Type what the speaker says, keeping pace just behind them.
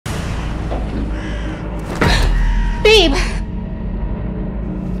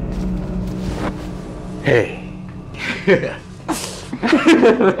Hey.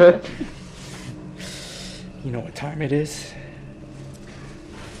 You know what time it is?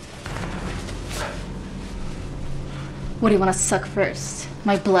 What do you want to suck first?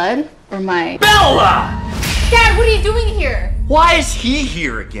 My blood or my... Bella! Dad, what are you doing here? Why is he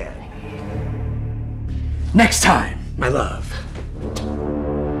here again? Next time, my love.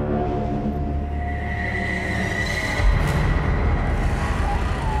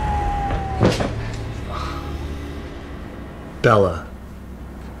 Bella,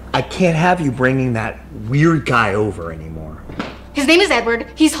 I can't have you bringing that weird guy over anymore. His name is Edward,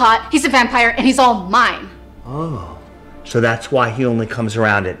 he's hot, he's a vampire, and he's all mine. Oh, so that's why he only comes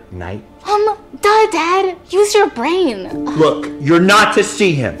around at night? Duh, Dad. Use your brain. Look, you're not to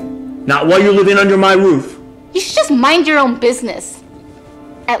see him. Not while you're living under my roof. You should just mind your own business.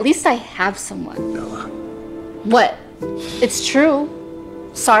 At least I have someone. Bella. What? It's true.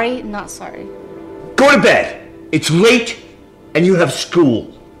 Sorry, not sorry. Go to bed. It's late and you have school.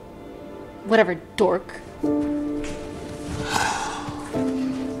 Whatever, dork.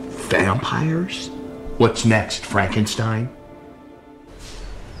 Vampires? What's next, Frankenstein?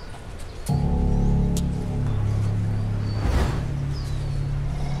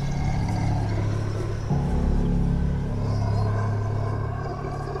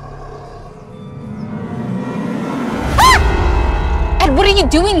 What are you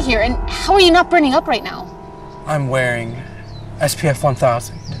doing here, and how are you not burning up right now? I'm wearing SPF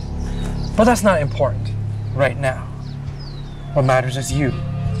 1000, but that's not important right now. What matters is you,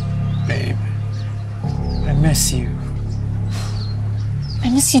 babe. I miss you. I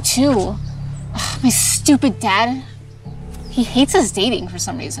miss you too. Ugh, my stupid dad. He hates us dating for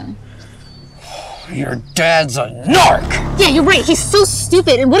some reason. Your dad's a narc! Yeah, you're right. He's so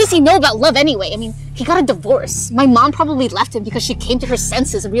stupid. And what does he know about love anyway? I mean, he got a divorce. My mom probably left him because she came to her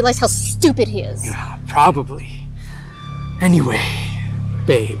senses and realized how stupid he is. Yeah, probably. Anyway,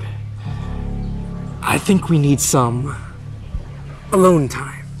 babe, I think we need some alone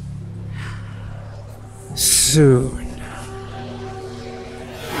time. Soon.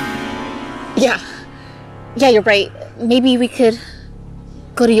 Yeah, you're right. Maybe we could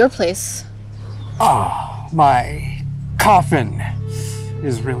go to your place. Oh, my coffin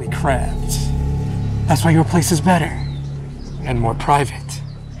is really cramped. That's why your place is better and more private.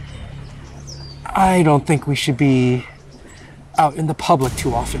 I don't think we should be out in the public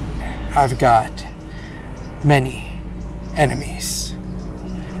too often. I've got many enemies.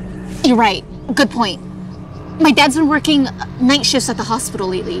 You're right. Good point. My dad's been working night shifts at the hospital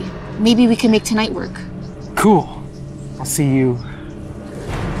lately. Maybe we can make tonight work. Cool. I'll see you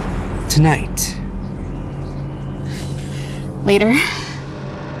tonight. Later.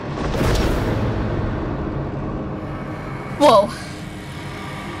 Whoa.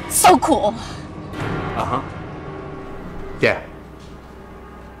 So cool. Uh-huh. Yeah.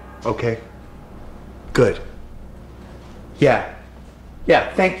 Okay. Good. Yeah.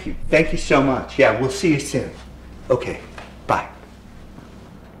 Yeah, thank you. Thank you so much. Yeah, we'll see you soon. Okay, bye.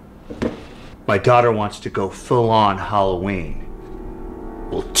 My daughter wants to go full-on Halloween.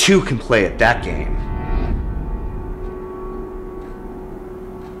 Well, two can play at that game.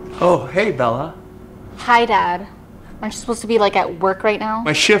 Oh, hey, Bella. Hi, Dad. Aren't you supposed to be, like, at work right now?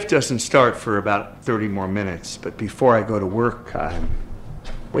 My shift doesn't start for about 30 more minutes, but before I go to work, I'm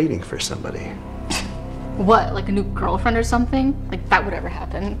waiting for somebody. What, like a new girlfriend or something? Like, that would ever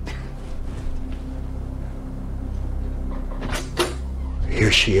happen.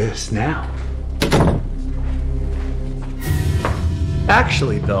 Here she is now.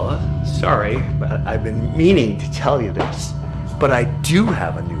 Actually, Bella, sorry, but I've been meaning to tell you this, but I do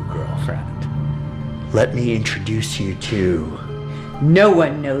have a new girlfriend. Let me introduce you to... No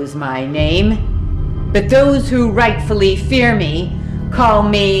one knows my name, but those who rightfully fear me call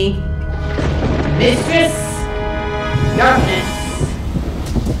me Mistress Darkness.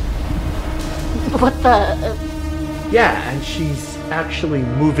 What the... Yeah, and she's actually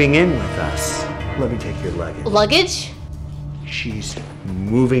moving in with us. Let me take your luggage. Luggage? She's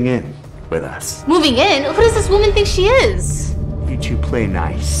moving in with us. Moving in? Who does this woman think she is? You two play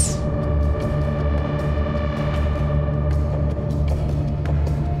nice.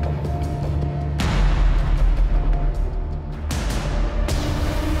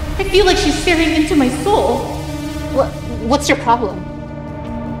 I feel like she's staring into my soul. What's your problem?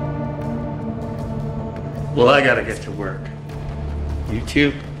 Well, I gotta get to work. You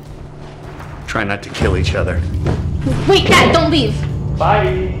two, try not to kill each other. Wait, Dad, don't leave.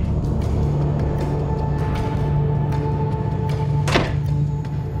 Bye.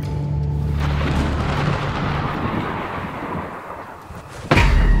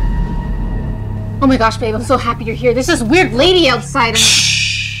 Oh my gosh, babe, I'm so happy you're here. There's this weird lady outside and...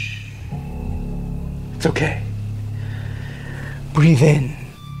 Shh. It's okay. Breathe in.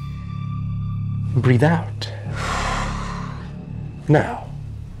 Breathe out. Now,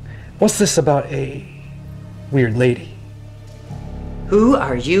 what's this about a weird lady? Who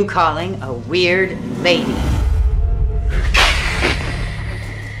are you calling a weird lady?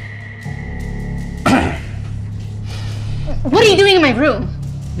 What are you doing in my room?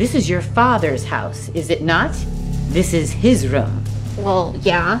 This is your father's house, is it not? This is his room. Well,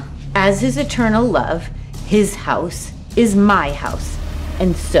 yeah. As his eternal love, his house is my house.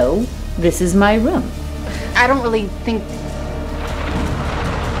 And so, this is my room. I don't really think...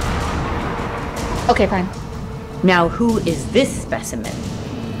 Okay, fine. Now, who is this specimen?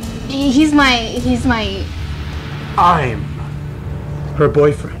 He's my... I'm her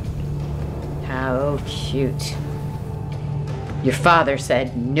boyfriend. How cute. Your father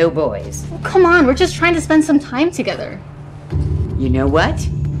said no boys. Come on, we're just trying to spend some time together. You know what?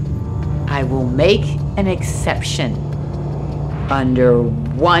 I will make an exception. Under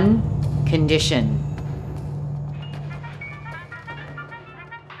one condition.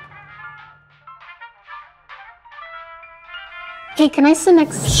 Hey, can I sit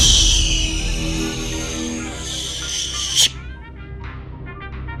next?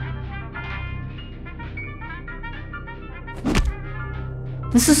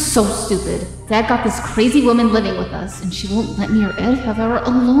 This is so stupid. Dad got this crazy woman living with us, and she won't let me or Ed have our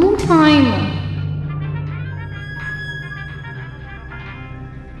alone time.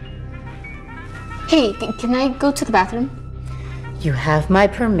 Hey, can I go to the bathroom? You have my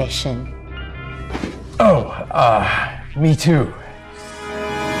permission. Oh, me too.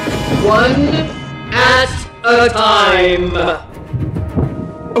 One at a time.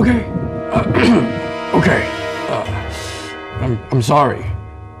 Okay. Okay. I'm sorry.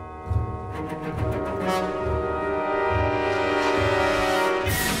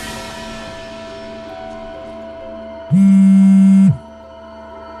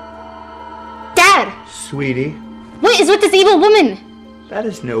 Dad! Sweetie, What is with this evil woman? that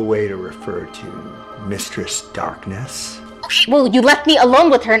is no way to refer to Mistress Darkness. Well, you left me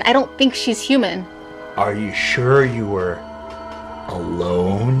alone with her, and I don't think she's human. Are you sure you were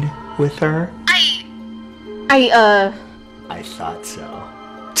alone with her? I thought so.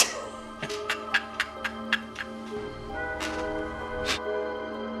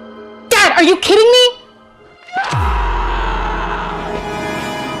 Dad, are you kidding me?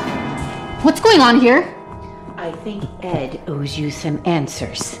 What's going on here? I think Ed owes you some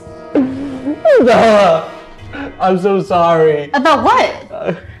answers. I'm so sorry. About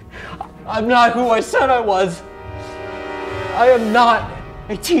what? I'm not who I said I was. I am not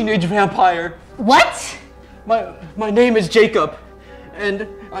a teenage vampire. What? My name is Jacob, and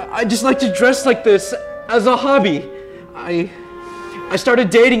I just like to dress like this as a hobby. I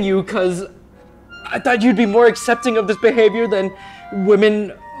started dating you because I thought you'd be more accepting of this behavior than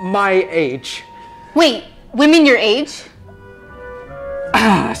women my age. Wait, women your age?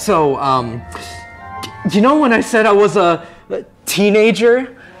 So, you know when I said I was a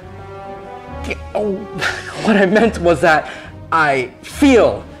teenager? Oh, what I meant was that I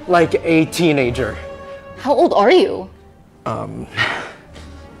feel like a teenager. How old are you?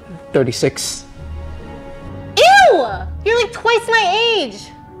 36. Ew! You're like twice my age!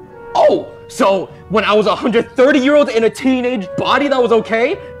 Oh, so when I was a 130-year-old in a teenage body, that was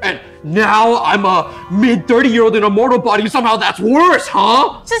okay? And now I'm a mid-30-year-old in a mortal body, somehow that's worse,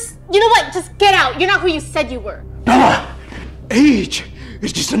 huh? Just, you know what? Just get out. You're not who you said you were. Bella, age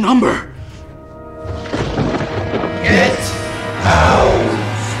is just a number. Get out.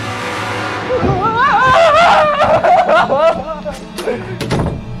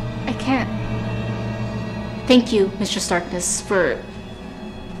 I can't. Thank you, Mistress Darkness, for...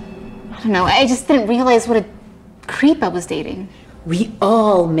 I don't know, I just didn't realize what a creep I was dating. We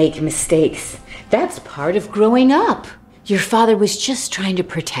all make mistakes. That's part of growing up. Your father was just trying to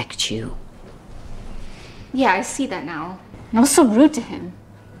protect you. Yeah, I see that now. And I was so rude to him.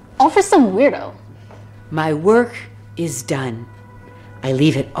 All for some weirdo. My work is done. I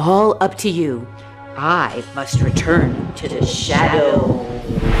leave it all up to you. I must return to the shadow.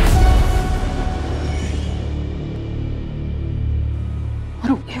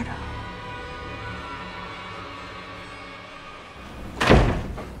 What a weirdo.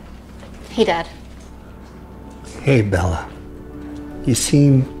 Hey, Dad. Hey, Bella. You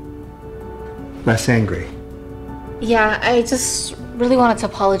seem less angry. Yeah, I just really wanted to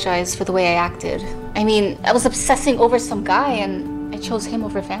apologize for the way I acted. I mean, I was obsessing over some guy and I chose him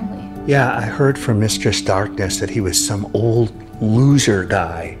over family. Yeah, I heard from Mistress Darkness that he was some old loser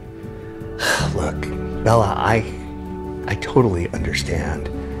guy. Look, Bella, I totally understand.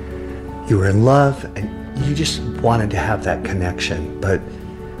 You were in love and you just wanted to have that connection, but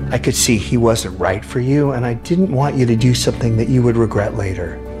I could see he wasn't right for you, and I didn't want you to do something that you would regret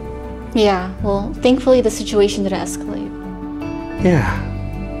later. Yeah, well, thankfully the situation didn't escalate.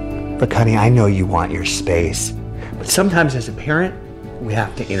 Yeah. Look, honey, I know you want your space, but sometimes as a parent, we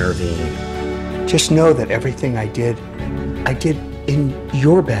have to intervene. Just know that everything I did in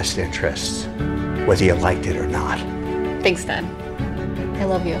your best interests, whether you liked it or not. Thanks, Dad. I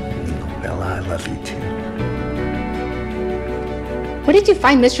love you. Bella, I love you too. Where did you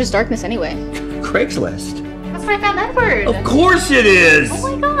find Mistress Darkness anyway? Craigslist. That's where I found Edward. Of course it is!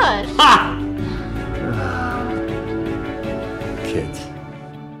 Oh my gosh. Ha!